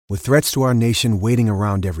With threats to our nation waiting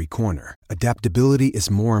around every corner, adaptability is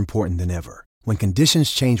more important than ever. When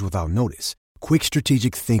conditions change without notice, quick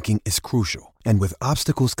strategic thinking is crucial. And with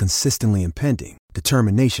obstacles consistently impending,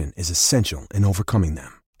 determination is essential in overcoming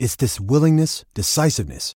them. It's this willingness,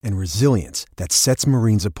 decisiveness, and resilience that sets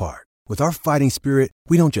Marines apart. With our fighting spirit,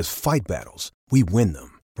 we don't just fight battles, we win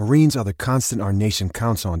them. Marines are the constant our nation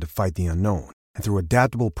counts on to fight the unknown. And through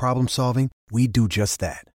adaptable problem solving, we do just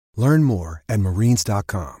that. Learn more at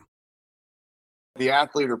marines.com. The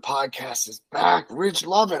Athletor Podcast is back. Ridge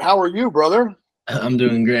Lovett, how are you, brother? I'm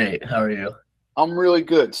doing great. How are you? I'm really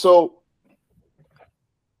good. So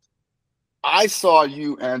I saw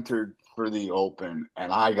you entered for the Open,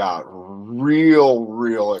 and I got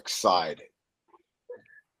real excited.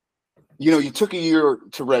 You know, you took a year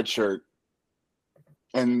to redshirt,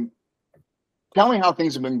 and tell me how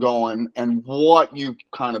things have been going and what you've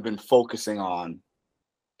kind of been focusing on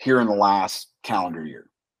here in the last calendar year.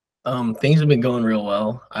 Things have been going real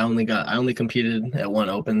well. I only competed at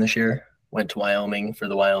one Open this year. Went to Wyoming for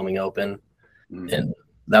the Wyoming Open, and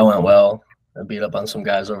that went well. I beat up on some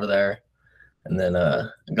guys over there, and then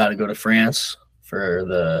got to go to France for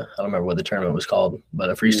I don't remember what the tournament was called,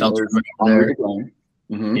 but a freestyle tournament over there.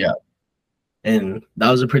 Mm-hmm. Yeah, and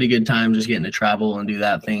that was a pretty good time, just getting to travel and do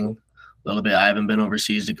that thing a little bit. I haven't been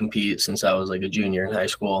overseas to compete since I was like a junior in high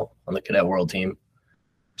school on the cadet world team.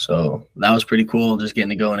 So that was pretty cool, just getting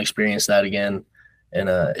to go and experience that again. And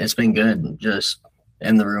it's been good, just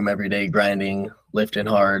in the room every day, grinding, lifting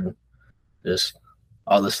hard, just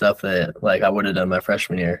all the stuff that like I would have done my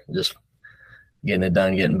freshman year, just getting it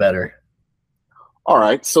done, getting better. All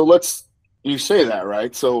right. So you say that,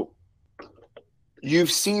 right? So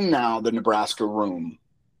you've seen now the Nebraska room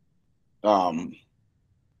kind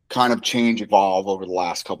of change, evolve over the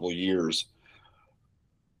last couple of years.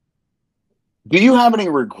 Do you have any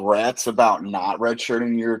regrets about not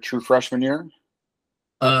redshirting your true freshman year?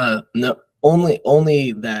 No,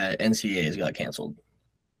 only that NCAAs got canceled.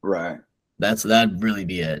 Right. That'd really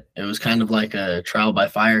be it. It was kind of like a trial by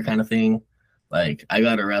fire kind of thing. Like I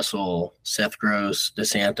got to wrestle Seth Gross,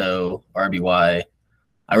 DeSanto, RBY.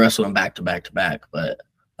 I wrestled them back to back, but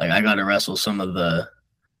like I got to wrestle some of the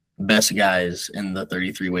best guys in the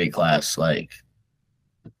 33 weight class, like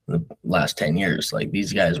the last 10 years. Like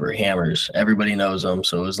these guys were hammers. Everybody knows them.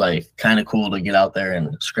 So it was like kind of cool to get out there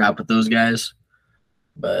and scrap with those guys.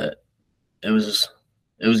 But it was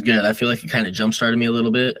good. I feel like it kind of jump started me a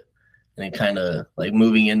little bit. And it kind of like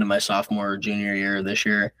moving into my sophomore, junior year this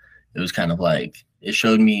year, it was kind of like it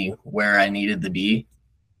showed me where I needed to be.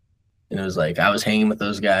 And it was like I was hanging with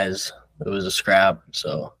those guys. It was a scrap.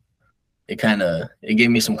 So it gave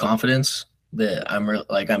me some confidence that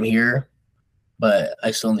I'm here, but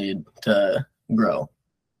I still need to grow.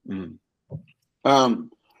 Mm.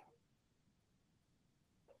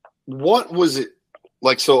 What was it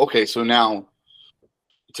like? So now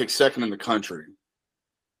you take second in the country.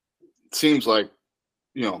 It seems like,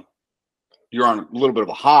 you're on a little bit of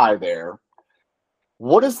a high there.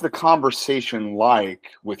 What is the conversation like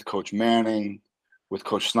with Coach Manning, with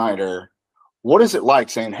Coach Snyder? What is it like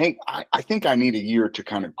saying, hey, I think I need a year to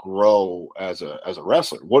kind of grow as a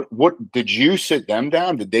wrestler? What did you sit them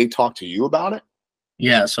down? Did they talk to you about it?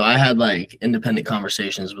 Yeah, so I had like independent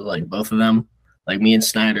conversations with like both of them. Like me and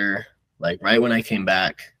Snyder, like right when I came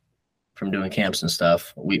back from doing camps and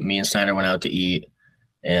stuff, me and Snyder went out to eat,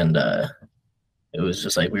 and it was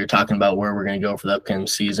just like we were talking about where we're going to go for the upcoming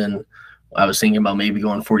season. I was thinking about maybe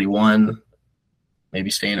going 41, maybe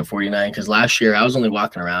staying at 49, because last year I was only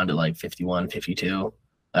walking around at like 51, 52.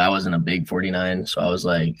 I wasn't a big 49, so I was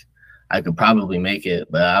like, I could probably make it.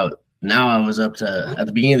 But at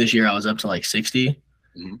the beginning of this year, I was up to like 60.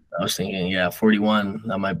 Mm-hmm. I was thinking, 41,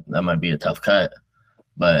 that might be a tough cut.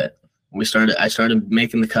 But I started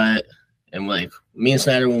making the cut, and like me and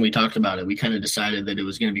Snyder, when we talked about it, we kind of decided that it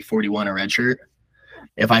was going to be 41 a red shirt.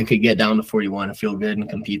 If I could get down to 41 and feel good and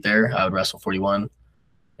compete there, I would wrestle 41.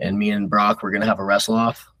 And me and Brock were going to have a wrestle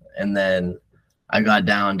off. And then I got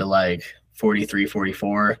down to like 43,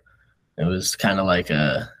 44. It was kind of like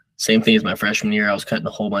a same thing as my freshman year. I was cutting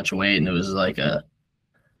a whole bunch of weight, and it was like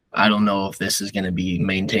I don't know if this is going to be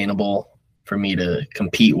maintainable for me to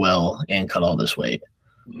compete well and cut all this weight.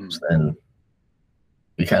 Mm-hmm. So then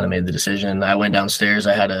we kind of made the decision. I went downstairs.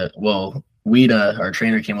 Weeda, our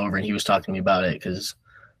trainer, came over and he was talking to me about it because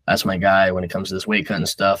that's my guy when it comes to this weight cutting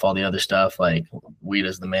stuff, all the other stuff. Like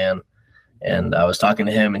Weeda's the man. And I was talking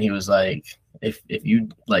to him, and he was like, if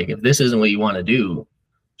this isn't what you want to do,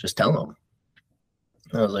 just tell him.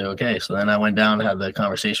 I was like, okay. So then I went down and had the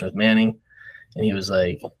conversation with Manning, and he was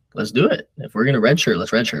like, let's do it. If we're going to redshirt,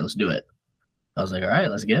 let's do it. I was like, all right,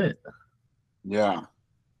 let's get it. Yeah.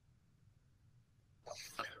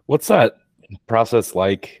 What's that process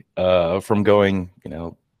like from going,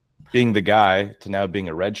 being the guy to now being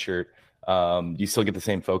a red shirt? Do you still get the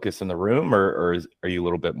same focus in the room, or are you a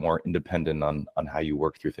little bit more independent on how you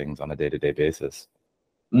work through things on a day-to-day basis?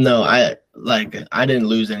 No, I didn't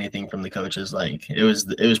lose anything from the coaches. Like it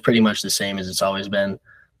was pretty much the same as it's always been.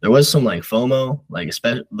 There was some like FOMO, like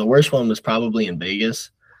especially the worst one was probably in Vegas.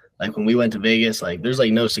 Like when we went to Vegas, like there's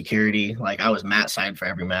like no security. Like I was mat side for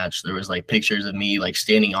every match. There was like pictures of me like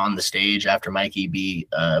standing on the stage after Mikey beat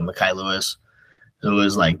Mekhi Lewis. So it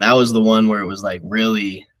was like that was the one where it was like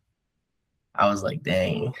really, I was like,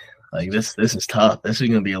 dang, like this is tough. This is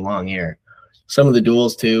gonna be a long year. Some of the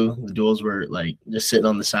duels too. The duels were like just sitting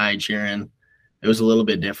on the side cheering. It was a little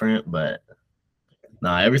bit different, but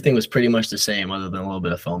no, everything was pretty much the same other than a little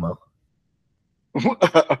bit of FOMO.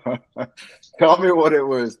 Tell me what it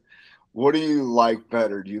was. What do you like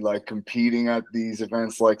better? Do you like competing at these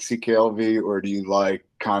events like CKLV, or do you like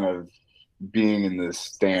kind of being in the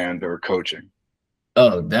stand or coaching?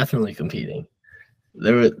 Oh, definitely competing.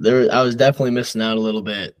 I was definitely missing out a little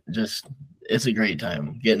bit. Just it's a great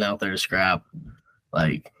time getting out there to scrap.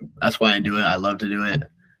 Like that's why I do it. I love to do it.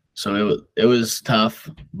 So it was tough,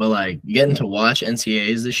 but like getting to watch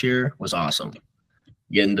NCAAs this year was awesome.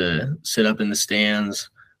 Getting to sit up in the stands,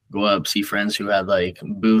 go up, see friends who had like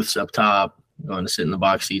booths up top, going to sit in the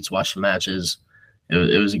box seats, watch the matches.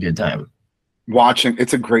 It was a good time. Watching,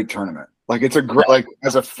 it's a great tournament. Like it's a great, like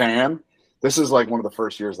as a fan, this is like one of the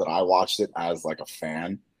first years that I watched it as like a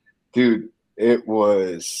fan. Dude, it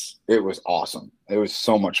was awesome. It was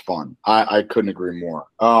so much fun. I couldn't agree more.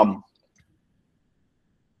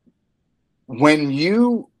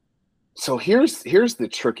 So here's the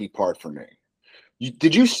tricky part for me.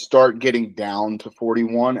 Did you start getting down to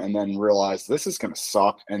 41 and then realize this is going to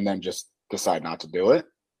suck and then just decide not to do it?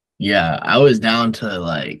 Yeah, I was down to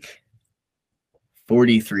like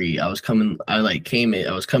 43. I was coming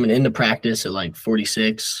into practice at like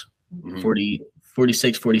 46, 40,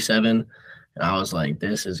 46, 47. And I was like,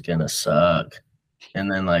 this is going to suck.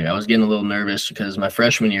 And then like I was getting a little nervous because my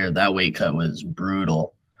freshman year, that weight cut was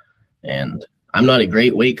brutal. And I'm not a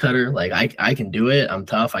great weight cutter. Like I can do it. I'm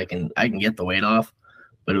tough. I can get the weight off.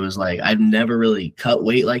 But it was like I've never really cut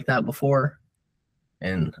weight like that before.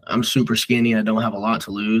 And I'm super skinny. I don't have a lot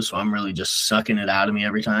to lose. So I'm really just sucking it out of me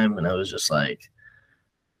every time. And I was just like,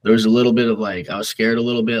 there was a little bit of like, I was scared a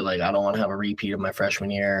little bit. Like I don't want to have a repeat of my freshman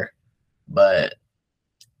year. But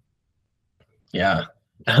yeah,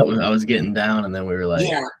 I was getting down. And then we were like,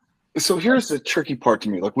 yeah. So here's the tricky part to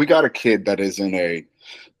me. Like we got a kid that is in a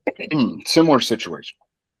similar situation.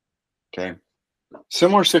 Okay.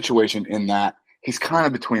 Similar situation in that he's kind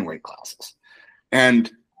of between weight classes,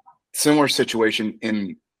 and similar situation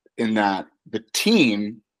in that the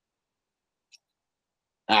team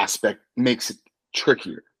aspect makes it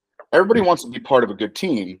trickier. Everybody wants to be part of a good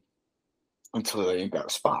team until they ain't got a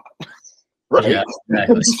spot. Right? Yeah,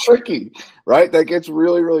 exactly. It's tricky, right? That gets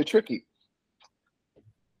really, really tricky.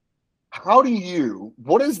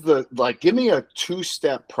 What is the, like, give me a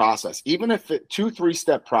 2-step process, even if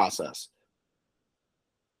 2-3-step process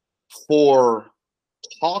for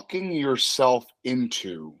talking yourself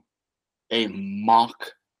into a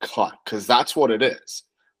mock cut, because that's what it is.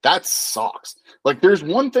 That sucks. Like there's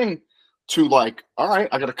one thing to like, all right,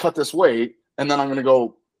 I got to cut this weight, and then I'm gonna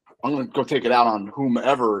go take it out on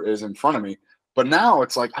whomever is in front of me. But now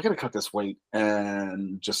it's like I got to cut this weight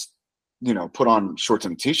and just put on shorts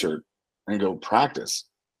and a t-shirt and go practice.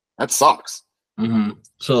 That sucks. Mm-hmm.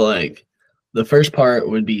 So like the first part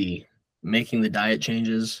would be making the diet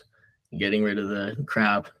changes, getting rid of the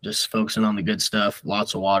crap, just focusing on the good stuff,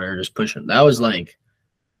 lots of water, just pushing. That was like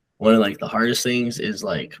one of like the hardest things is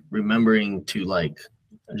like remembering to like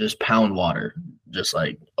just pound water, just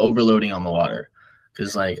like overloading on the water.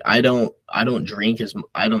 Cause like I don't drink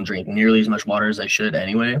nearly as much water as I should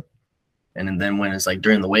anyway. And then when it's like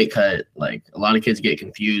during the weight cut, like a lot of kids get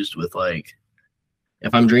confused with like,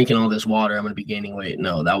 if I'm drinking all this water, I'm going to be gaining weight.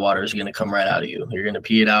 No, that water is going to come right out of you. You're going to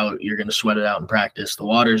pee it out. You're going to sweat it out in practice. The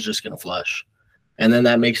water is just going to flush. And then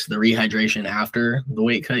that makes the rehydration after the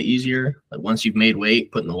weight cut easier. Like once you've made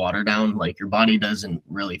weight, putting the water down, like your body doesn't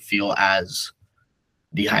really feel as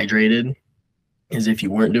dehydrated as if you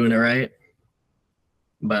weren't doing it right.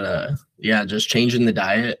 But yeah, just changing the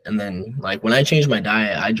diet. And then like when I changed my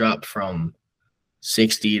diet, I dropped from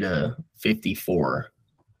 60 to 54.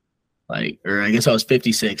 Or I guess I was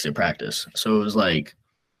 56 at practice. So it was like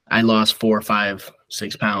I lost 4, 5,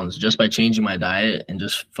 6 pounds just by changing my diet and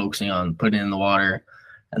just focusing on putting in the water.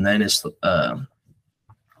 And then it's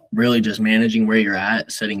really just managing where you're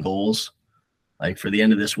at, setting goals. Like for the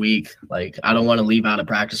end of this week, like I don't want to leave out of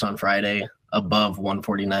practice on Friday. above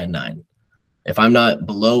 149.9. If I'm not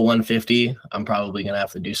below 150, I'm probably going to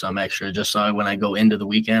have to do some extra just so when I go into the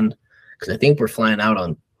weekend, because I think we're flying out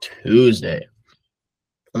on Tuesday.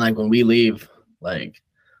 And like when we leave, like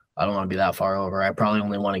I don't want to be that far over. I probably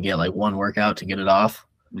only want to get like one workout to get it off.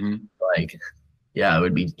 Mm-hmm. Like, yeah, it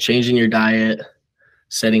would be changing your diet,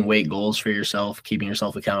 setting weight goals for yourself, keeping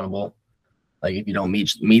yourself accountable. Like if you don't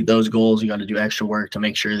meet those goals, you got to do extra work to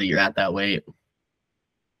make sure that you're at that weight.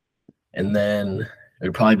 And then it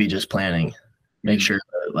would probably be just planning. Make sure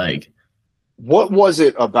that, like, what was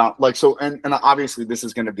it about, like, so, and obviously this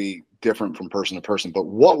is going to be different from person to person, but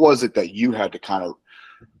what was it that you had to kind of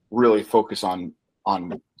really focus on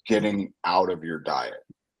getting out of your diet?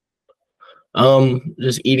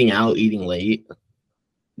 Just eating out, eating late.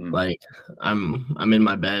 Like I'm in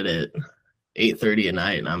my bed at 8:30 at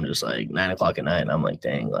night, and I'm just like 9 o'clock at night, and I'm like,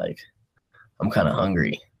 dang, like I'm kind of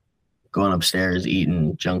hungry. Going upstairs,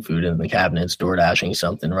 eating junk food in the cabinets, door dashing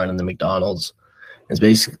something, running the McDonald's. It's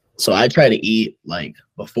basically, so I try to eat like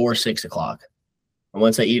before 6 o'clock. And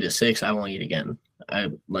once I eat at 6, I won't eat again.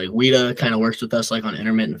 Like Weta kind of works with us like on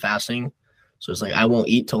intermittent fasting. So it's like I won't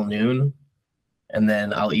eat till noon, and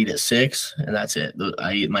then I'll eat at 6, and that's it.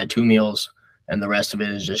 I eat my 2 meals, and the rest of it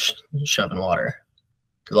is just shoving water.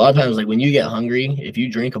 Because a lot of times, like when you get hungry, if you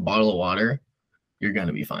drink a bottle of water, you're going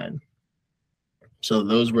to be fine. So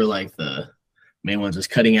those were like the main ones, is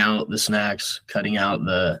cutting out the snacks, cutting out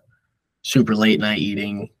the super late night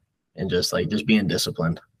eating, and just being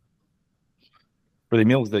disciplined. For the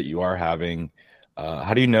meals that you are having,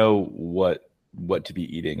 how do you know what to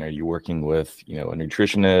be eating? Are you working with, a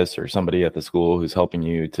nutritionist or somebody at the school who's helping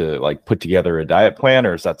you to like put together a diet plan,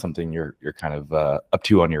 or is that something you're kind of up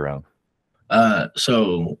to on your own?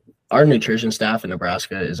 So our nutrition staff in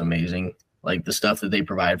Nebraska is amazing. Like the stuff that they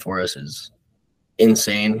provide for us is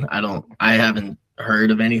insane. I haven't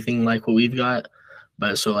heard of anything like what we've got.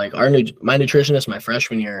 But so like my nutritionist, my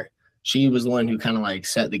freshman year, she was the one who kind of like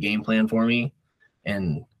set the game plan for me.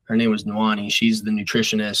 And her name was Nwani. She's the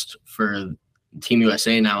nutritionist for Team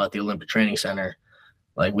USA now at the Olympic Training Center.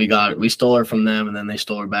 Like we stole her from them, and then they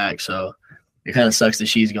stole her back. So it kind of sucks that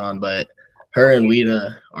she's gone. But her and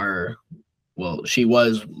Weta she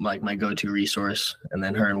was like my go-to resource. And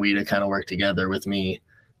then her and Weta kind of worked together with me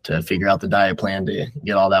to figure out the diet plan to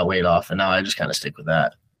get all that weight off. And now I just kind of stick with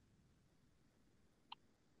that.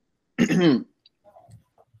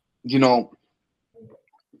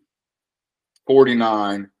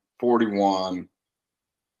 49, 41,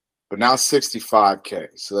 but now 65K.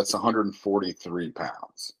 So that's 143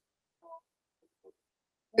 pounds.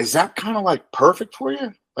 Is that kind of like perfect for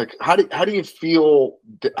you? Like, how do you feel?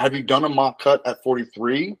 Have you done a mock cut at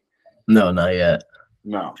 43? No, not yet.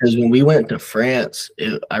 No. Because when we went to France,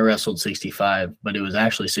 I wrestled 65, but it was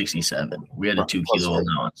actually 67. We had a 2 kilo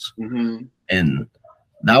allowance. Mm-hmm. And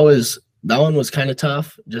that one was kind of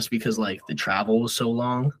tough just because like the travel was so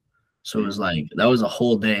long. So it was like, that was a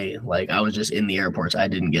whole day. Like I was just in the airports. I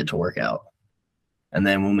didn't get to work out. And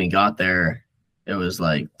then when we got there, it was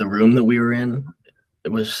like the room that we were in, it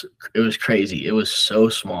was crazy. It was so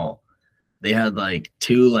small. They had like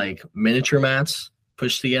 2 like miniature mats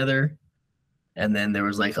pushed together. And then there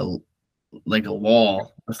was like a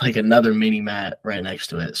wall with like another mini mat right next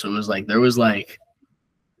to it. So it was like, there was like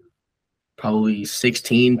probably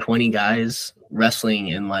 16, 20 guys wrestling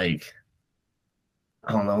in like,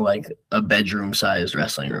 I don't know, like a bedroom sized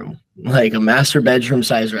wrestling room, like a master bedroom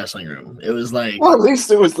sized wrestling room. It was like, well, at least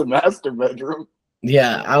it was the master bedroom.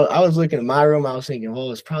 Yeah. I was looking at my room. I was thinking,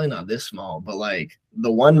 well, it's probably not this small, but like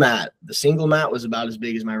the one mat, the single mat was about as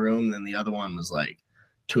big as my room. And then the other one was like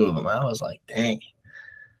 2 of them. I was like, dang,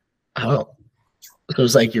 I don't know. So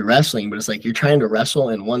it's like you're wrestling, but it's like you're trying to wrestle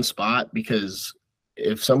in one spot, because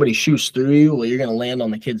if somebody shoots through you, well, you're going to land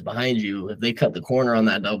on the kids behind you. If they cut the corner on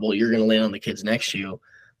that double, you're going to land on the kids next to you.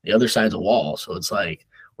 The other side's a wall. So it's like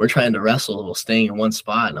we're trying to wrestle while staying in one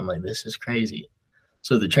spot. And I'm like, this is crazy.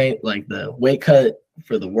 So the weight cut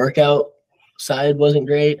for the workout side wasn't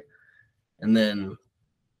great. And then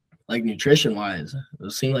like nutrition wise,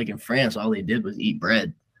 it seemed like in France, all they did was eat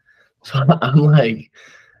bread. So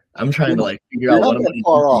I'm trying to like figure out what I'm going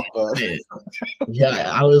to do.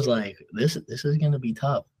 Yeah, I was like, this is going to be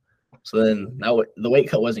tough. So then the weight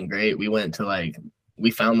cut wasn't great. We went to we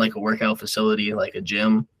found like a workout facility, like a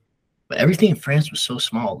gym, but everything in France was so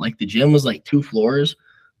small. Like the gym was like 2 floors,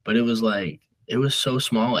 but it was so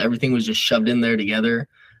small. Everything was just shoved in there together.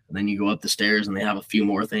 And then you go up the stairs and they have a few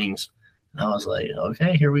more things. And I was like,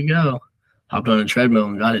 okay, here we go. Hopped on a treadmill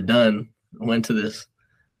and got it done. We went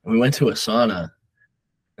to a sauna,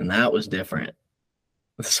 and that was different.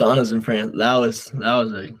 The saunas in France. That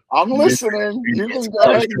was a. I'm listening. You can go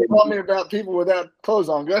ahead and tell me about people without clothes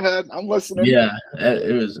on. Go ahead. I'm listening. Yeah,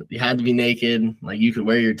 it was. You had to be naked. Like you could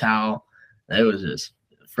wear your towel. It was just.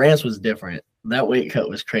 France was different. That weight cut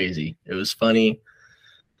was crazy. It was funny.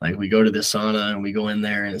 Like we go to the sauna and we go in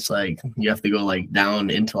there and it's like you have to go like down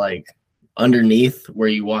into like underneath where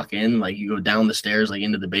you walk in. Like you go down the stairs like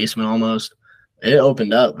into the basement almost. It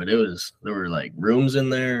opened up, but there were like rooms in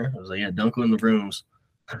there. I was like, yeah, don't go in the rooms.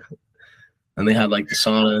 And they had like the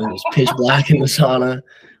sauna. It was pitch black in the sauna.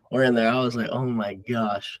 We're in there. I was like, oh my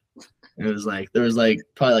gosh. It was like there was like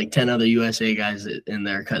probably like 10 other USA guys in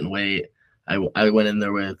there cutting weight. I went in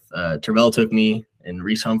there with Terrell took me and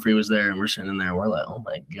Reese Humphrey was there and we're sitting in there. And we're like, oh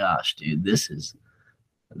my gosh, dude, this is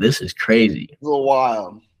crazy. A little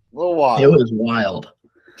wild. It was wild.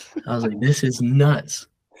 I was like, this is nuts.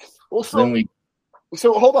 Well,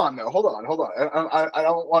 so hold on though. Hold on.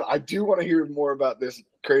 I do want to hear more about this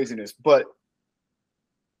craziness, but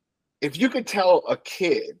if you could tell a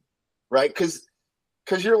kid, right? Because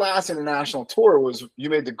your last international tour was you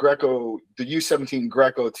made the U17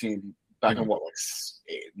 Greco team back in what, like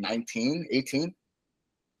 19, 18?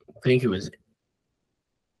 I think it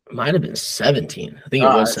might have been 17. I think it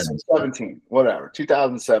was 17, whatever,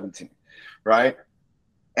 2017, right?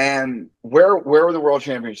 And where were the World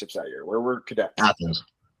Championships that year? Where were cadets? Athens.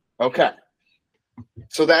 Okay.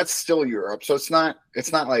 So that's still Europe. So it's not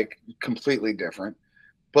like completely different.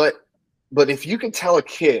 But if you could tell a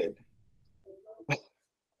kid,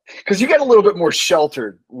 because you get a little bit more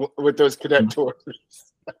sheltered with those cadet tours.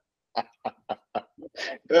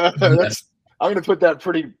 I'm going to put that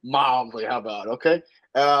pretty mildly. How about, okay?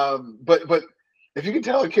 But if you can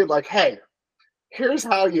tell a kid like, hey, here's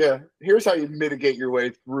how you mitigate your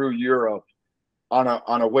way through Europe on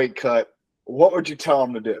a weight cut, what would you tell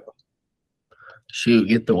them to do? Shoot,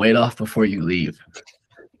 get the weight off before you leave.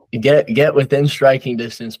 Get within striking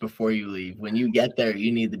distance before you leave. When you get there,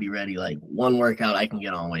 you need to be ready. Like one workout, I can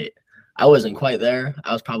get on weight. I wasn't quite there.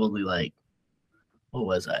 I was probably like, what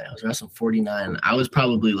was I? I was wrestling 49. I was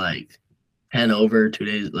probably like 10 over 2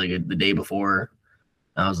 days, like the day before.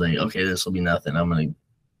 I was like, okay, this will be nothing. I'm going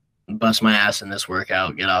to bust my ass in this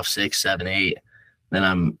workout, get off 6, 7, 8. Then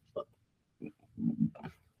I'm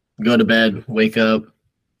go to bed, wake up,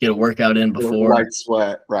 get a workout in before. Light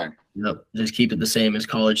sweat, right. Yep, just keep it the same as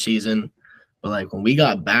college season. But like when we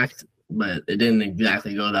got back, but it didn't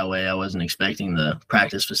exactly go that way. I wasn't expecting the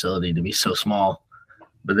practice facility to be so small.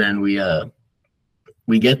 But then we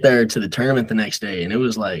get there to the tournament the next day, and it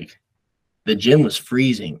was like the gym was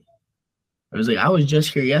freezing. It was like I was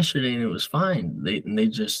just here yesterday, and it was fine. They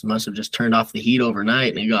just must have just turned off the heat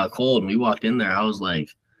overnight, and it got cold. And we walked in there. I was like,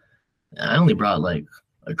 I only brought like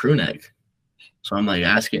a crew neck. So I'm like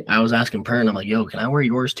I was asking Pern, I'm like, yo, can I wear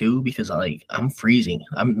yours too? Because I'm freezing.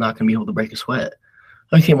 I'm not going to be able to break a sweat.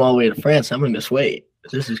 I came all the way to France. I'm going to miss weight.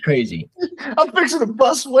 This is crazy. I'm fixing to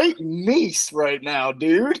bust weight in Nice right now,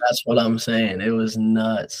 dude. That's what I'm saying. It was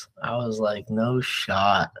nuts. I was like, no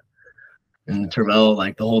shot. And Terrell,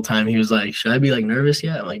 like the whole time, he was like, should I be like nervous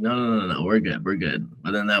yet? I'm like, no, we're good.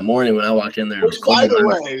 But then that morning when I walked in there, it was cold. By the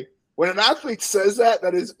way, when an athlete says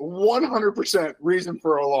that is 100% reason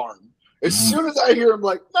for alarm. As soon as I hear him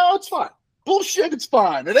like, no, it's fine. Bullshit, it's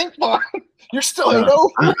fine. It ain't fine. You're still ain't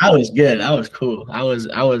over. I was good. I was cool. I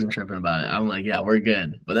wasn't tripping about it. I'm like, yeah, we're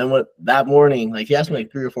good. But then that morning, like he asked me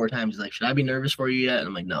like 3 or 4 times, he's like, should I be nervous for you yet? And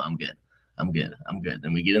I'm like, no, I'm good.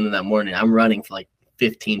 And we get into that morning. I'm running for like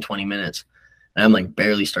 15, 20 minutes. And I'm like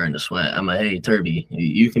barely starting to sweat. I'm like, hey, Turby,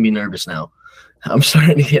 you can be nervous now. I'm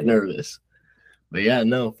starting to get nervous. But yeah,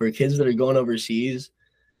 no, for kids that are going overseas,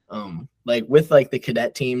 like with like the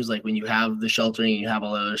cadet teams, like when you have the sheltering and you have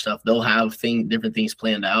all that other stuff, they'll have different things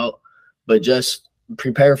planned out, but just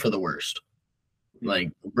prepare for the worst.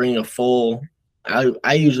 Like bring a full,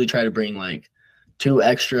 I usually try to bring like 2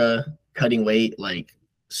 extra cutting weight, like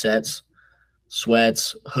sets,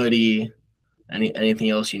 sweats, hoodie, anything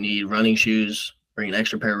else you need, running shoes, bring an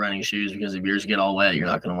extra pair of running shoes because if yours get all wet, you're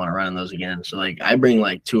not going to want to run in those again. So like I bring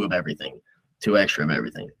like 2 of everything, 2 extra of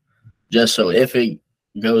everything, just so if it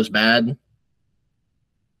goes bad,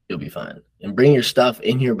 you'll be fine. And bring your stuff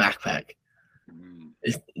in your backpack.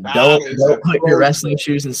 Don't put your wrestling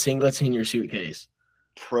shoes and singlets in your suitcase.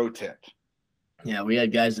 Pro tip. Yeah, we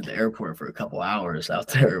had guys at the airport for a couple hours out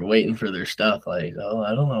there waiting for their stuff. Like, oh,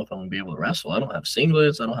 I don't know if I'm gonna be able to wrestle. I don't have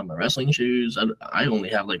singlets. I don't have my wrestling shoes. I only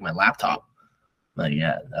have like my laptop. Like,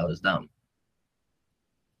 yeah, that was dumb.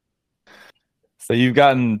 So you've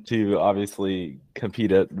gotten to obviously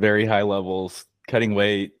compete at very high levels, cutting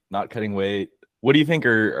weight, not cutting weight. What do you think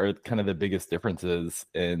are kind of the biggest differences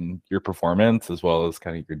in your performance as well as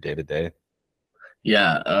kind of your day-to-day?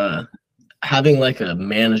 Yeah, having like a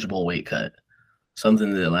manageable weight cut,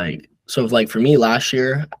 something that like, so if like for me last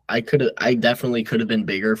year, I definitely could have been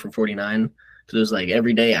bigger for 49 because it was like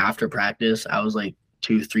every day after practice, I was like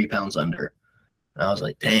 2-3 pounds under. And I was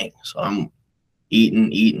like, dang. So I'm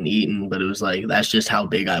eating, but it was like that's just how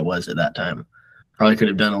big I was at that time. Probably could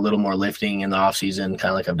have done a little more lifting in the off season,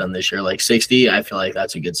 kind of like I've done this year. Like 60, I feel like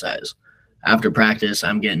that's a good size. After practice,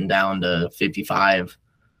 I'm getting down to 55.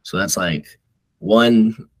 So that's like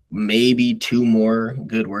one, maybe two more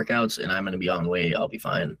good workouts, and I'm going to be on weight. I'll be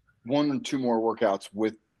fine. 1 or 2 more workouts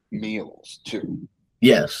with meals too.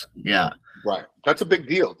 Yes. Yeah. Right. That's a big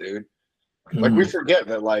deal, dude. Like we forget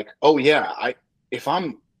that, like, oh yeah, if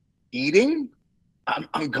I'm eating,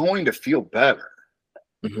 I'm going to feel better.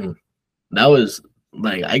 Mm-hmm. That was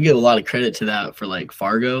like, I give a lot of credit to that for like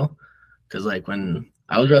Fargo, because like when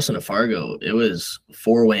I was wrestling at Fargo, it was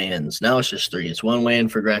 4 weigh-ins. Now it's just 3. It's 1 weigh-in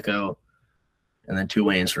for Greco and then 2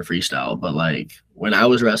 weigh-ins for freestyle. But like when I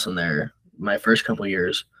was wrestling there, my first couple of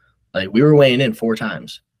years, like we were weighing in 4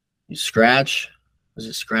 times. You scratch, was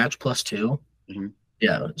it scratch plus 2? Mm-hmm.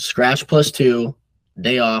 Yeah, scratch plus 2,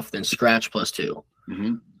 day off, then scratch plus 2.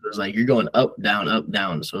 Mm-hmm. It was like you're going up,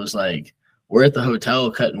 down. So it's like we're at the hotel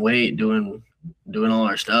cutting weight, doing all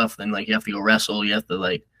our stuff. Then like you have to go wrestle. You have to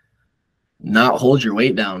like not hold your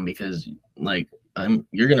weight down because like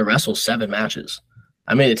you're gonna wrestle 7 matches.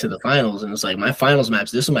 I made it to the finals, and it's like my finals match.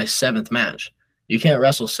 This is my 7th match. You can't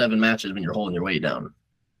wrestle 7 matches when you're holding your weight down.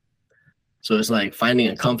 So it's like finding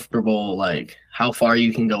a comfortable, like how far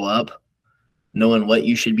you can go up, knowing what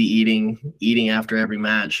you should be eating after every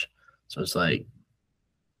match. So it's like,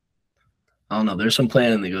 I don't know, there's some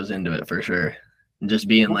planning that goes into it for sure. And just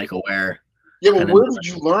being like aware. Yeah, well, where did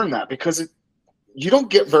you learn that? Because you don't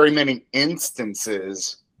get very many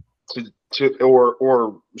instances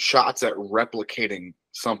or shots at replicating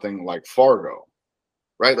something like Fargo,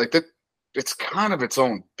 right? Like that, it's kind of its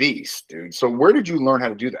own beast, dude. So where did you learn how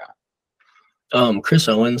to do that? Chris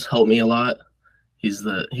Owens helped me a lot. He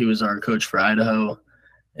was our coach for Idaho,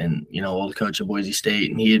 and old coach of Boise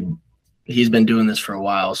State, and he's been doing this for a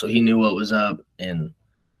while, so he knew what was up. And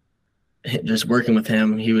just working with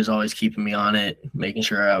him, he was always keeping me on it, making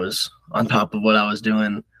sure I was on top of what I was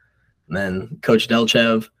doing. And then Coach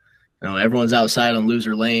Delchev, everyone's outside on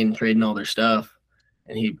loser lane trading all their stuff,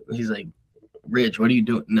 and he's like, Ridge, what are you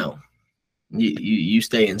doing? No, you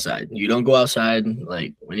stay inside. You don't go outside.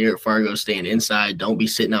 Like when you're at Fargo, staying inside. Don't be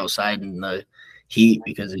sitting outside in the heat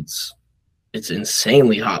because it's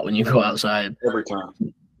insanely hot when you go outside. Every time.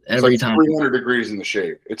 Every it's like time. 300 degrees in the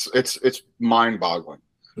shade. It's mind-boggling.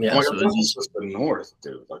 Yeah, like, so it's just the north,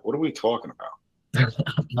 dude. Like, what are we talking about?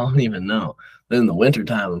 I don't even know. Then in the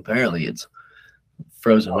wintertime, apparently it's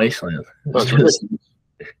frozen wasteland.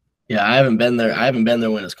 Yeah, I haven't been there. I haven't been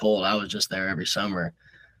there when it's cold. I was just there every summer.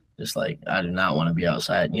 Just like, I do not want to be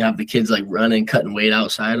outside. You have the kids like running, cutting weight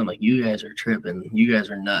outside. I'm like, you guys are tripping. You guys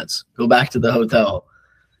are nuts. Go back to the hotel.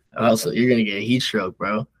 Also, you're gonna get a heat stroke,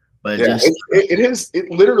 bro. But yeah, it is.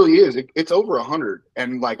 It literally is. It's over 100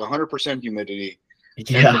 and like 100% humidity.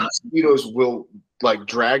 Yeah, and the mosquitoes will like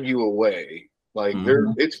drag you away. Like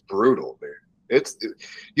it's brutal, dude.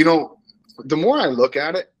 The more I look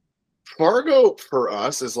at it, Fargo for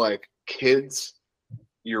us is like kids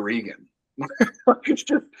Uregan.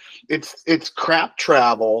 it's crap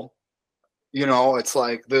travel. It's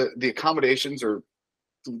like the accommodations are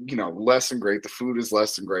less than great. The food is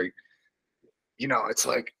less than great. It's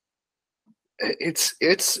like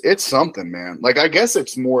it's something, man. Like I guess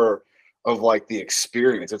it's more of like the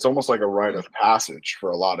experience. It's almost like a rite of passage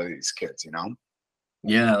for a lot of these kids,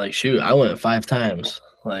 Yeah, like shoot, I went 5 times.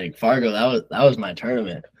 Like Fargo, that was my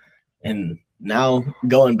tournament. And now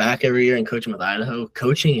going back every year and coaching with Idaho,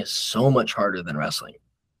 coaching is so much harder than wrestling.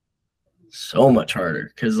 So much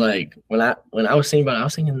harder. Cause like when I was thinking about it, I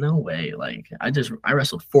was thinking, no way. Like I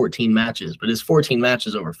wrestled 14 matches, but it's 14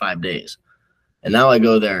 matches over 5 days. And now I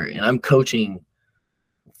go there and I'm coaching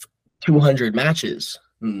 200 matches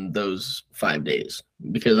in those 5 days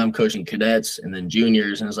because I'm coaching cadets and then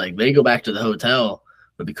juniors. And it's like they go back to the hotel,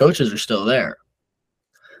 but the coaches are still there.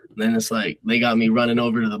 And then it's like they got me running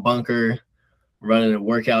over to the bunker, running a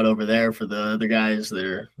workout over there for the other guys that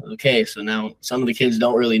are okay. So now some of the kids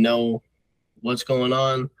don't really know what's going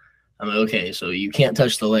on. I'm like, okay, so you can't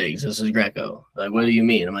touch the legs. This is Greco. Like, what do you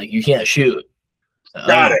mean? I'm like, you can't shoot.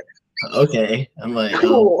 Got it. Okay. I'm like,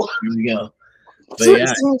 cool. Here we go. But so yeah,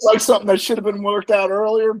 it seems like something that should have been worked out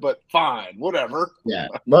earlier, but fine, whatever. Yeah,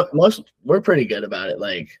 we're pretty good about it.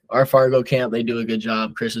 Like our Fargo camp, they do a good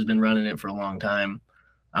job. Chris has been running it for a long time.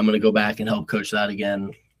 I'm going to go back and help coach that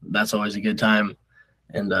again. That's always a good time.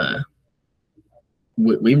 And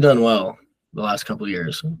we've done well. the last couple of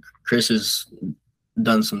years. Chris has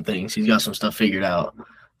done some things. He's got some stuff figured out. I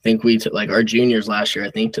think we took, like, our juniors last year,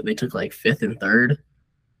 I think they took like 5th and 3rd.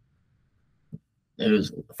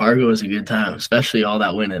 Fargo was a good time, especially all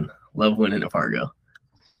that winning. Love winning at Fargo.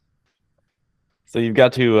 So you've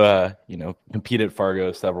got to, compete at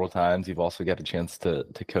Fargo several times. You've also got a chance to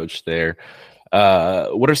coach there.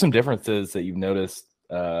 What are some differences that you've noticed,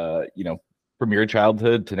 from your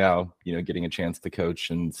childhood to now, getting a chance to coach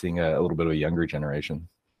and seeing a little bit of a younger generation?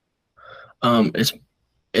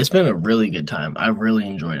 It's been a really good time. I've really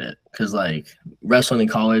enjoyed it because, like, wrestling in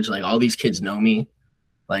college, like, all these kids know me.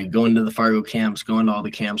 Like, going to the Fargo camps, going to all the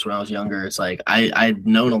camps when I was younger, it's like I'd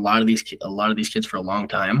known a lot of these kids for a long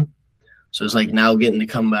time. So it's like now getting to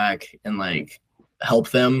come back and, like, help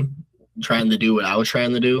them trying to do what I was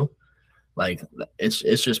trying to do. Like, it's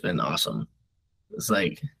just been awesome. It's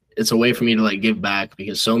like it's a way for me to, like, give back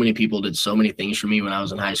because so many people did so many things for me when I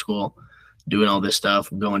was in high school, doing all this stuff,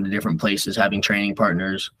 going to different places, having training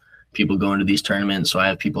partners, people going to these tournaments. So I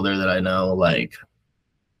have people there that I know, like,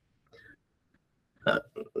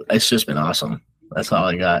 it's just been awesome. That's all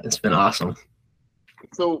I got. It's been awesome.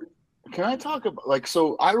 So can I talk about, like,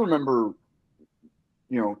 so I remember,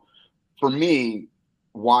 for me,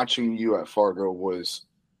 watching you at Fargo was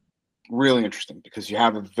really interesting because you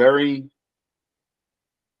have a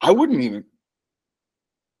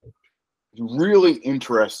really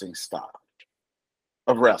interesting style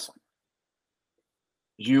of wrestling.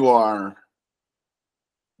 You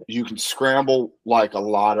can scramble like a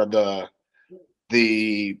lot of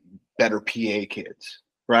the better PA kids,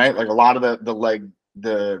 right? Like a lot of the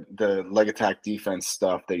leg attack defense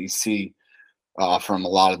stuff that you see from a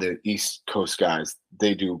lot of the East Coast guys,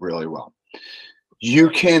 they do really well. You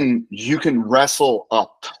can wrestle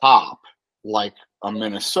up top like a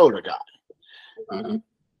Minnesota guy. Mm-hmm.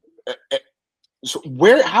 So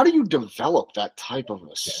how do you develop that type of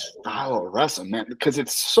a style of wrestling, man? Because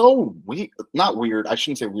it's so not weird. I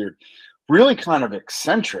shouldn't say weird. Really kind of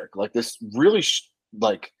eccentric, like this really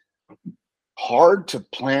like hard to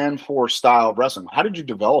plan for style of wrestling. How did you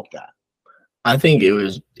develop that? I think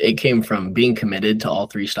it came from being committed to all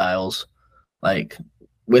 3 styles, like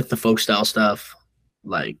with the folk style stuff.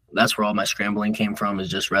 Like that's where all my scrambling came from, is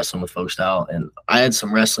just wrestling with folk style. And I had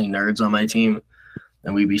some wrestling nerds on my team,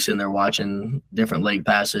 and we'd be sitting there watching different leg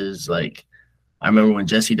passes. Like I remember when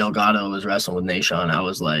Jesse Delgado was wrestling with Nashon, I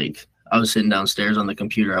was sitting downstairs on the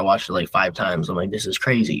computer. I watched it like 5 times. I'm like, this is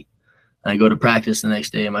crazy. And I go to practice the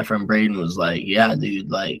next day, and my friend Braden was like, yeah,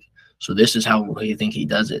 dude, like, so this is how you think he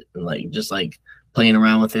does it. And like, just like playing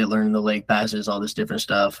around with it, learning the leg passes, all this different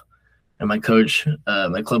stuff. And my coach,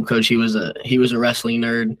 my club coach, he was a wrestling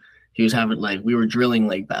nerd. He was having, like, we were drilling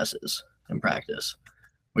leg passes in practice.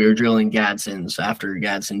 We were drilling Gadsden's after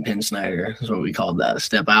Gadsden pin Snyder is what we called that.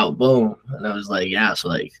 Step out, boom. And I was like, yeah. So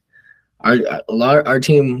like our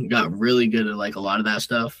team got really good at like a lot of that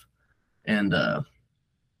stuff. And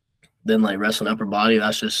then like wrestling upper body,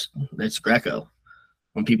 it's Greco.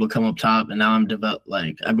 When people come up top, and now I've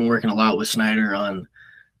been working a lot with Snyder on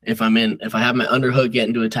if I have my underhook get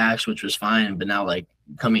into attacks, which was fine, but now like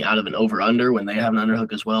coming out of an over under when they have an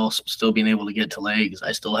underhook as well, still being able to get to legs,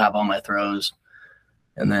 I still have all my throws.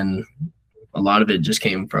 And then a lot of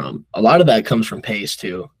that comes from pace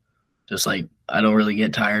too. Just like I don't really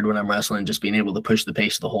get tired when I'm wrestling, just being able to push the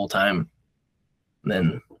pace the whole time. And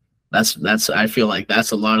then I feel like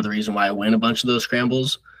that's a lot of the reason why I win a bunch of those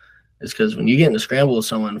scrambles, is because when you get in a scramble with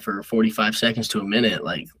someone for 45 seconds to a minute,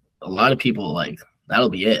 like a lot of people, like that'll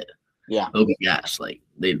be it. Yeah. They'll be gassed. Like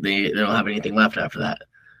they don't have anything left after that.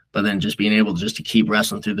 But then just being able to keep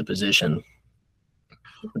wrestling through the position.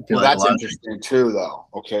 Well, that's interesting too, though.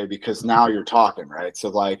 Okay. Because now you're talking, right? So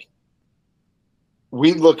like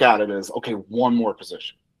we look at it as, okay, one more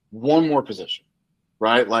position,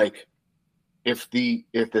 right? Like if the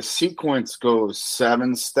sequence goes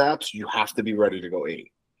 7 steps, you have to be ready to go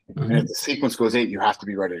 8. Mm-hmm. And if the sequence goes 8, you have to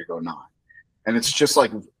be ready to go 9. And it's just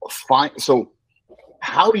like fine. So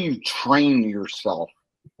how do you train yourself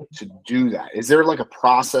to do that? Is there like a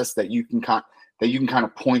process that you can kind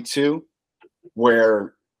of point to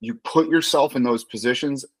where you put yourself in those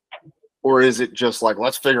positions, or is it just like,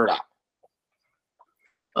 let's figure it out?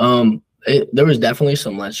 There was definitely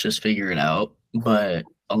some let's just figure it out, but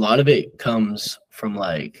a lot of it comes from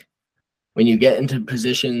like when you get into a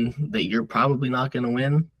position that you're probably not going to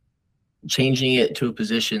win, changing it to a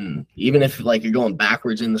position, even if like you're going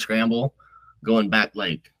backwards in the scramble, going back,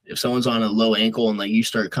 like if someone's on a low ankle and like you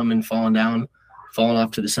start falling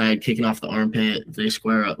off to the side, kicking off the armpit, they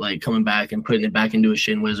square up, like coming back and putting it back into a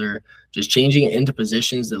shin whizzer, just changing it into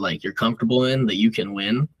positions that like you're comfortable in, that you can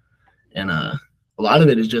win. And a lot of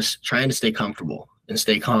it is just trying to stay comfortable and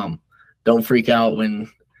stay calm. Don't freak out when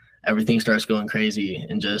everything starts going crazy,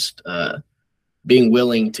 and just being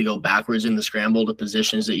willing to go backwards in the scramble to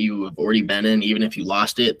positions that you have already been in, even if you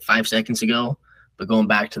lost it 5 seconds ago, but going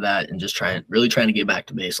back to that and just really trying to get back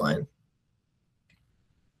to baseline.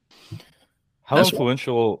 How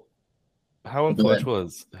influential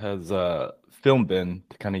has film been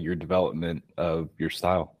to kind of your development of your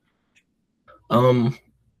style? I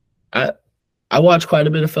watch quite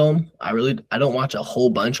a bit of film. I don't watch a whole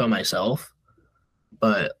bunch on myself,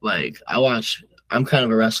 but like I'm kind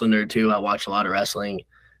of a wrestling nerd too. I watch a lot of wrestling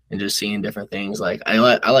and just seeing different things. Like I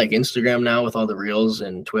like Instagram now with all the reels,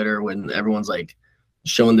 and Twitter when everyone's like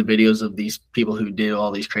showing the videos of these people who did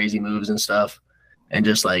all these crazy moves and stuff, and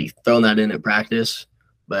just like throwing that in at practice.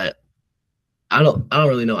 But I don't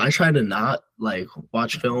really know. I try to not like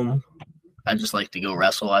watch film. I just like to go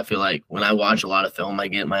wrestle. I feel like when I watch a lot of film, I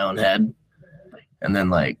get in my own head, and then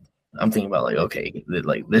like I'm thinking about like, okay,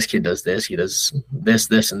 like this kid does this, he does this,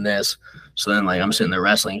 this, and this. So then like I'm sitting there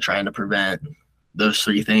wrestling, trying to prevent those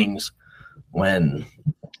 3 things and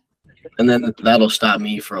then that'll stop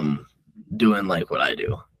me from doing like what I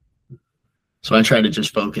do. So I try to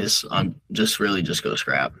just focus on just go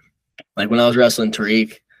scrap. Like when I was wrestling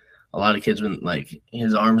Tariq, a lot of kids, when like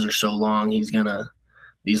his arms are so long,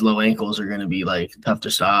 these low ankles are gonna be like tough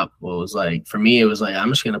to stop. Well, it was like for me, it was like I'm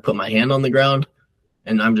just gonna put my hand on the ground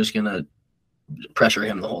and I'm just gonna pressure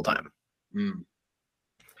him the whole time.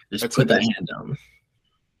 Just put that hand down.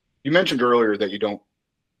 You mentioned earlier that you don't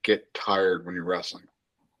get tired when you're wrestling.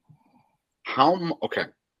 Okay.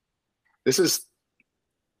 This is,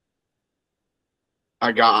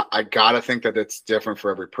 I gotta think that it's different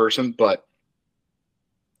for every person, but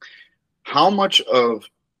how much of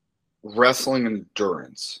wrestling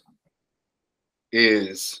endurance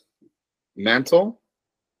is mental?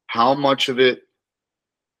 How much of it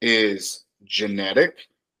is genetic?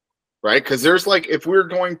 Right? Because there's like, if we're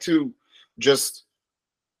going to just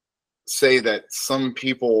say that some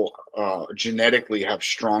people genetically have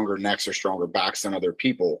stronger necks or stronger backs than other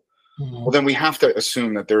people, well, then we have to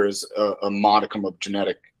assume that there is a modicum of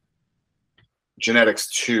genetics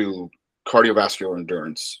to cardiovascular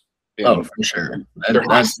endurance. For sure.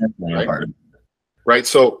 That's definitely a part of it. Right?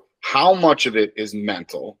 So how much of it is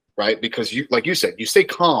mental, right? Because you, like you said, you stay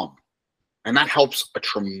calm, and that helps a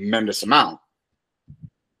tremendous amount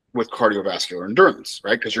with cardiovascular endurance,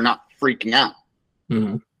 right? Because you're not freaking out.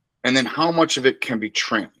 Mm-hmm. And then how much of it can be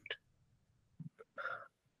trained?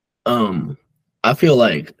 I feel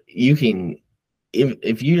like you can,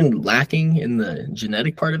 if you're lacking in the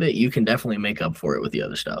genetic part of it, you can definitely make up for it with the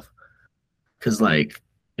other stuff. Because like,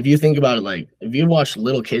 if you think about it, like if you watch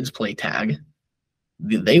little kids play tag,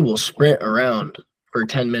 they will sprint around for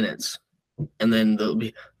 10 minutes and then they'll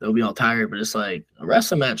be all tired. But it's like a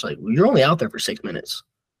wrestling match, like you're only out there for 6 minutes.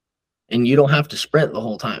 And you don't have to sprint the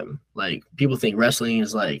whole time. Like people think wrestling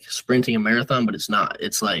is like sprinting a marathon, but it's not.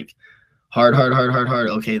 It's like hard.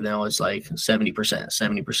 Okay, now it's like 70%,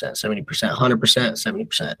 70%, 70%, 100%,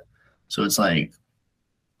 70%. So it's like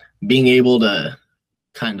being able to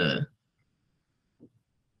kind of,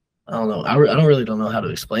 I don't know. I don't really know how to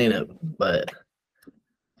explain it, but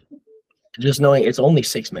just knowing it's only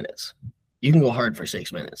 6 minutes. You can go hard for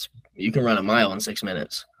 6 minutes. You can run a mile in 6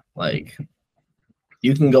 minutes. Like,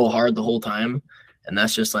 you can go hard the whole time, and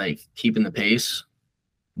that's just like keeping the pace.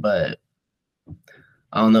 But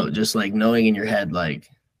I don't know, just like knowing in your head, like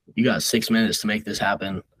you got 6 minutes to make this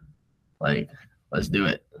happen. Like, let's do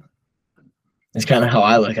it. It's kind of how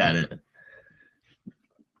I look at it.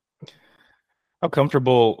 How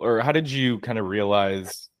comfortable, or how did you kind of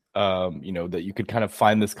realize, that you could kind of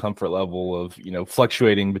find this comfort level of,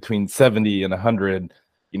 fluctuating between 70 and 100?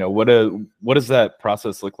 What does that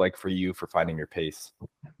process look like for you for finding your pace?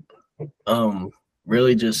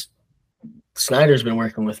 Really just Snyder's been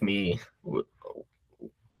working with me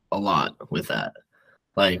a lot with that.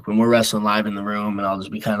 Like when we're wrestling live in the room and I'll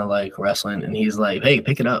just be kind of like wrestling and he's like, hey,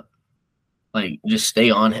 pick it up. Like just stay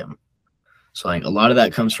on him. So like a lot of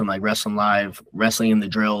that comes from like wrestling live, wrestling in the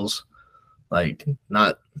drills, like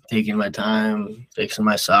not taking my time, fixing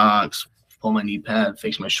my socks, pull my knee pad,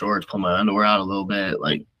 fix my shorts, pull my underwear out a little bit,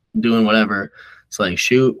 like doing whatever. It's like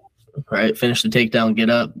shoot, right? Finish the takedown, get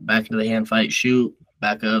up, back into the hand fight, shoot,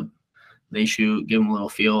 back up, they shoot, give them a little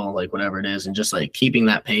feel, like whatever it is, and just like keeping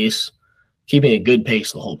that pace, keeping a good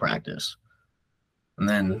pace the whole practice, and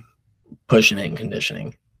then pushing it and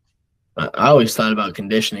conditioning. I always thought about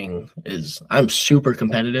conditioning is I'm super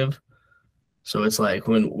competitive. So it's like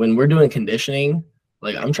when we're doing conditioning,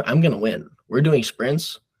 like I'm going to win. We're doing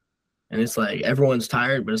sprints and it's like everyone's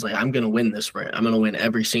tired, but it's like I'm going to win this sprint. I'm going to win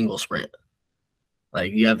every single sprint.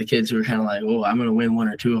 Like you have the kids who are kind of like, oh, I'm going to win one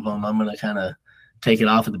or two of them. I'm going to kind of take it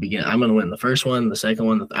off at the beginning. I'm going to win the first one, the second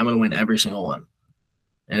one. I'm going to win every single one.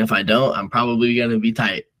 And if I don't, I'm probably going to be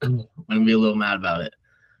tight. I'm going to be a little mad about it.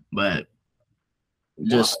 But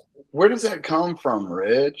just where does that come from,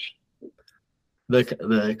 Ridge? The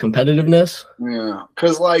competitiveness? Yeah,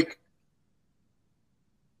 because like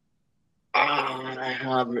I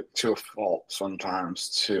have it to a fault sometimes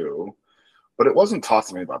too, but it wasn't taught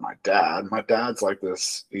to me by my dad. My dad's like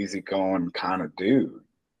this easygoing kind of dude,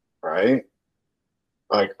 right?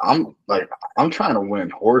 Like I'm trying to win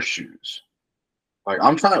horseshoes. Like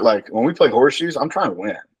I'm trying, like when we play horseshoes, I'm trying to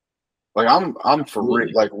win. Like I'm for real.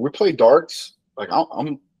 Like we play darts. Like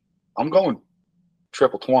I'm going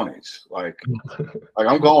triple 20s. Like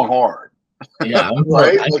I'm going hard. Yeah,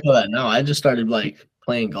 right? I feel that now. I just started like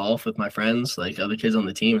playing golf with my friends, like other kids on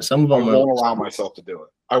the team. And some of them I won't allow myself to do it.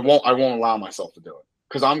 I won't allow myself to do it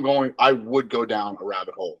because I would go down a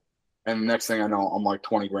rabbit hole, and the next thing I know, I'm like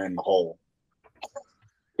 20 grand in the hole.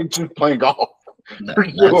 Just playing golf.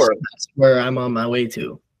 That's where I'm on my way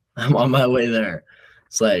to. I'm on my way there.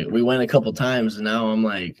 It's like we went a couple times, and now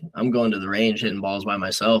I'm going to the range hitting balls by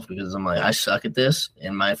myself because I'm like, I suck at this,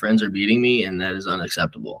 and my friends are beating me, and that is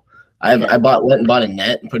unacceptable. I went and bought a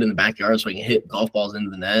net and put it in the backyard so I can hit golf balls into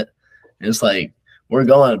the net. And it's like we're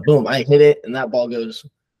going, boom, I hit it, and that ball goes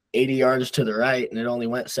 80 yards to the right, and it only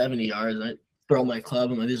went 70 yards. And I throw my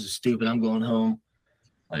club. I'm like, this is stupid. I'm going home.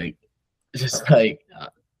 Like, it's just like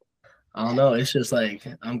I don't know. It's just like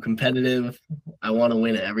I'm competitive. I want to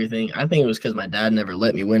win at everything. I think it was because my dad never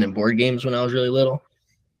let me win in board games when I was really little.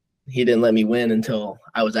 He didn't let me win until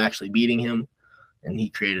I was actually beating him, and he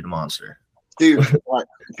created a monster. Dude,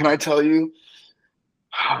 can I tell you?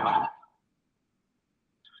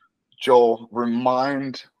 Joel,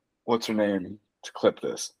 remind what's her name to clip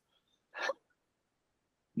this.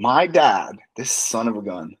 My dad, this son of a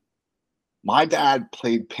gun, my dad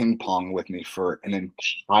played ping pong with me for an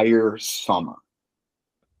entire summer.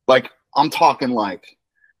 Like, I'm talking like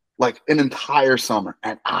an entire summer.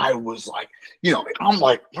 And I was like, I'm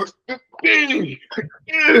like,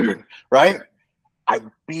 right? I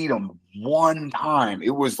beat him one time.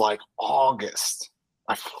 It was like August.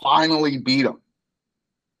 I finally beat him.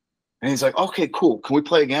 And he's like, okay, cool. Can we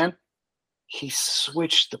play again? He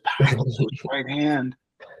switched the paddle to his right hand.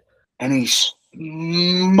 And he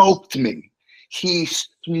smoked me.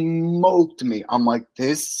 I'm like,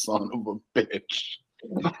 this son of a bitch.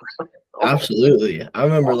 Absolutely. I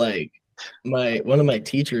remember one of my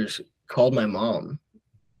teachers called my mom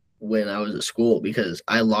when I was at school because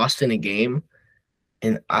I lost in a game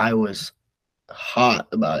and I was hot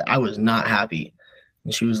about it. I was not happy.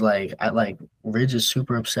 And she was like, Ridge is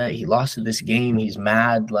super upset. He lost in this game. He's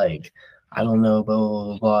mad. Like, I don't know, blah,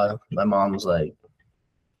 blah, blah, blah. My mom was like,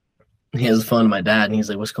 he has the phone to my dad and he's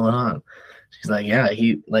like, what's going on? She's like, yeah,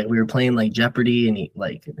 we were playing like Jeopardy and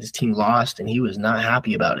his team lost and he was not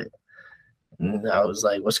happy about it. And I was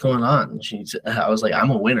like, what's going on? I was like,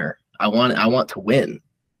 I'm a winner. I want to win.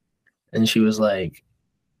 And she was like,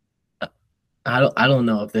 I don't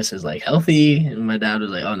know if this is like healthy. And my dad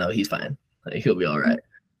was like, oh no, he's fine. Like, he'll be all right.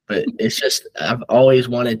 But it's just, I've always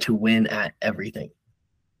wanted to win at everything.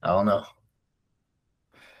 I don't know.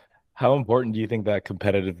 How important do you think that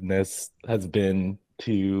competitiveness has been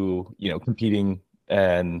to, competing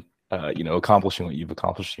and, accomplishing what you've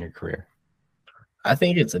accomplished in your career? I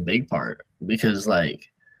think it's a big part because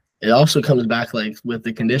it also comes back with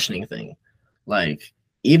the conditioning thing. Like,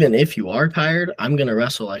 even if you are tired, I'm going to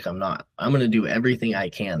wrestle like I'm not. I'm going to do everything I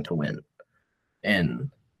can to win. And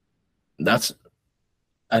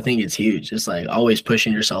I think it's huge. It's like always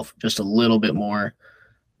pushing yourself just a little bit more,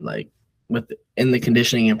 in the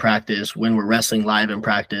conditioning in practice, when we're wrestling live in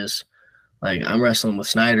practice. Like, I'm wrestling with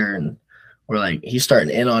Snyder and we're he's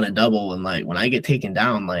starting in on a double. And when I get taken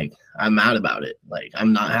down, I'm mad about it.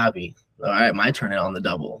 I'm not happy. All right, my turn on the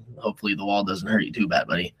double. Hopefully the wall doesn't hurt you too bad,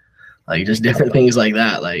 buddy. Just different things like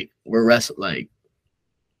that. We're wrestling,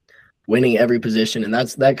 winning every position. And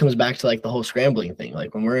that comes back to the whole scrambling thing.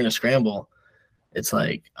 When we're in a scramble, it's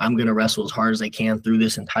I'm going to wrestle as hard as I can through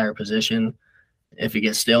this entire position. If it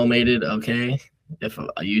gets stalemated, okay. If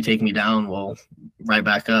you take me down, well, right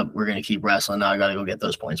back up. We're going to keep wrestling. Now I got to go get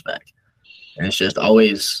those points back. And it's just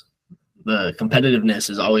always, the competitiveness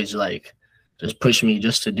is always just push me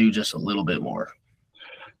just to do just a little bit more.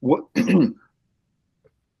 What?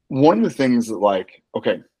 One of the things that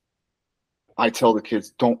I tell the kids,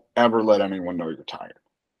 don't ever let anyone know you're tired.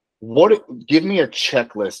 Give me a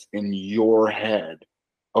checklist in your head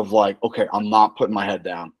of okay, I'm not putting my head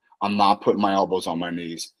down. I'm not putting my elbows on my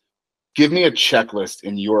knees. give me a checklist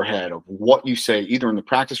in your head of what you say, either in the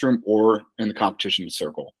practice room or in the competition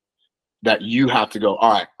circle, that you have to go,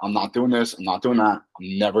 all right, I'm not doing this. I'm not doing that.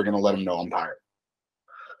 I'm never going to let them know I'm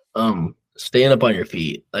tired. Staying up on your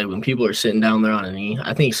feet. Like when people are sitting down there on a knee,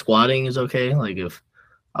 I think squatting is okay. Like if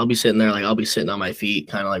I'll be sitting there, like I'll be sitting on my feet,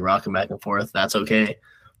 kind of like rocking back and forth. That's okay.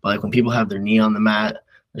 But like when people have their knee on the mat,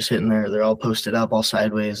 they're sitting there, they're all posted up, all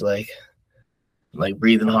sideways, like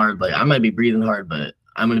breathing hard. Like I might be breathing hard, but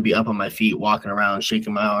I'm going to be up on my feet, walking around,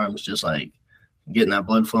 shaking my arms, just like getting that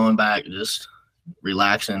blood flowing back, just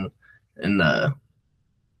relaxing. And that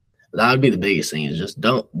would be the biggest thing, is just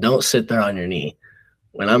don't sit there on your knee.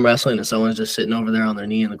 When I'm wrestling and someone's just sitting over there on their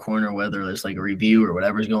knee in the corner, whether it's like a review or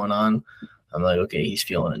whatever's going on, I'm like, okay, he's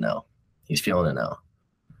feeling it now. He's feeling it now.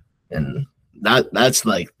 And that's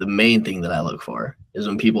like the main thing that I look for, is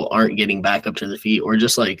when people aren't getting back up to their feet, or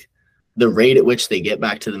just like the rate at which they get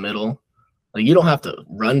back to the middle. Like you don't have to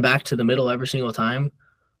run back to the middle every single time.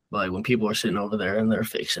 But like when people are sitting over there and they're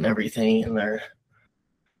fixing everything and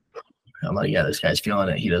I'm like, yeah, this guy's feeling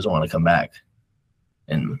it. He doesn't want to come back.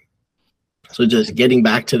 And so just getting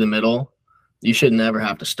back to the middle, you should never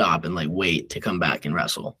have to stop and like wait to come back and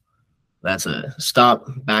wrestle. That's a stop,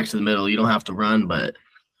 back to the middle. You don't have to run, but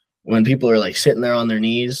when people are like sitting there on their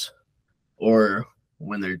knees, or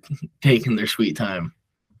when they're taking their sweet time,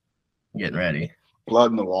 getting ready.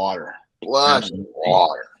 Blood in the water. Blood in the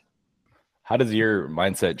water. How does your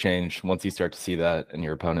mindset change once you start to see that in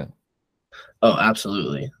your opponent? Oh,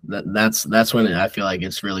 absolutely. That's when I feel like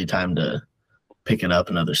it's really time to pick it up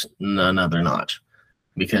another notch,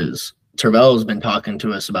 because Terrell has been talking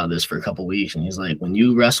to us about this for a couple weeks, and he's like, when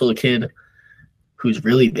you wrestle a kid who's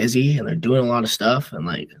really busy and they're doing a lot of stuff, and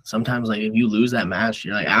like sometimes like if you lose that match,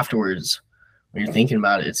 you're like afterwards when you're thinking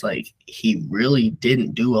about it, it's like he really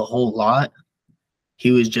didn't do a whole lot.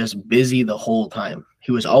 He was just busy the whole time.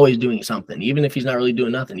 He was always doing something, even if he's not really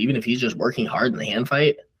doing nothing, even if he's just working hard in the hand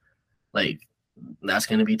fight, like that's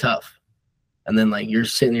going to be tough. And then like you're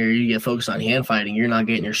sitting there, you get focused on hand fighting, you're not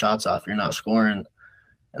getting your shots off, you're not scoring.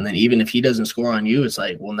 And then even if he doesn't score on you, it's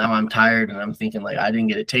like, well, now I'm tired and I'm thinking like I didn't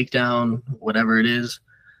get a takedown, whatever it is.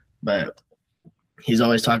 But he's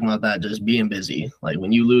always talking about that, just being busy. Like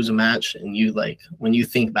when you lose a match and you like, when you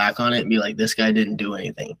think back on it and be like, this guy didn't do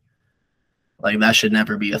anything. Like that should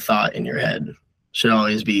never be a thought in your head. Should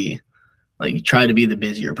always be like, try to be the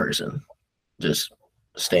busier person, just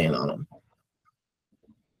staying on them.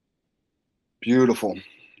 Beautiful.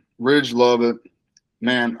 Ridge Lovett.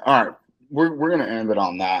 Man, all right. We're going to end it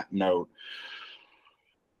on that note.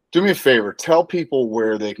 Do me a favor. Tell people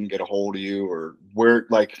where they can get a hold of you, or where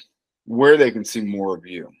they can see more of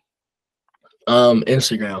you.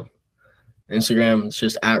 Instagram. It's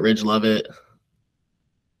just at Ridge Lovett.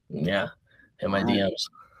 Yeah. In my DMs.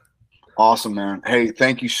 Awesome, man. Hey,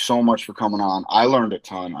 thank you so much for coming on. I learned a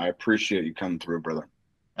ton. I appreciate you coming through, brother.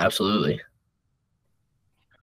 Absolutely.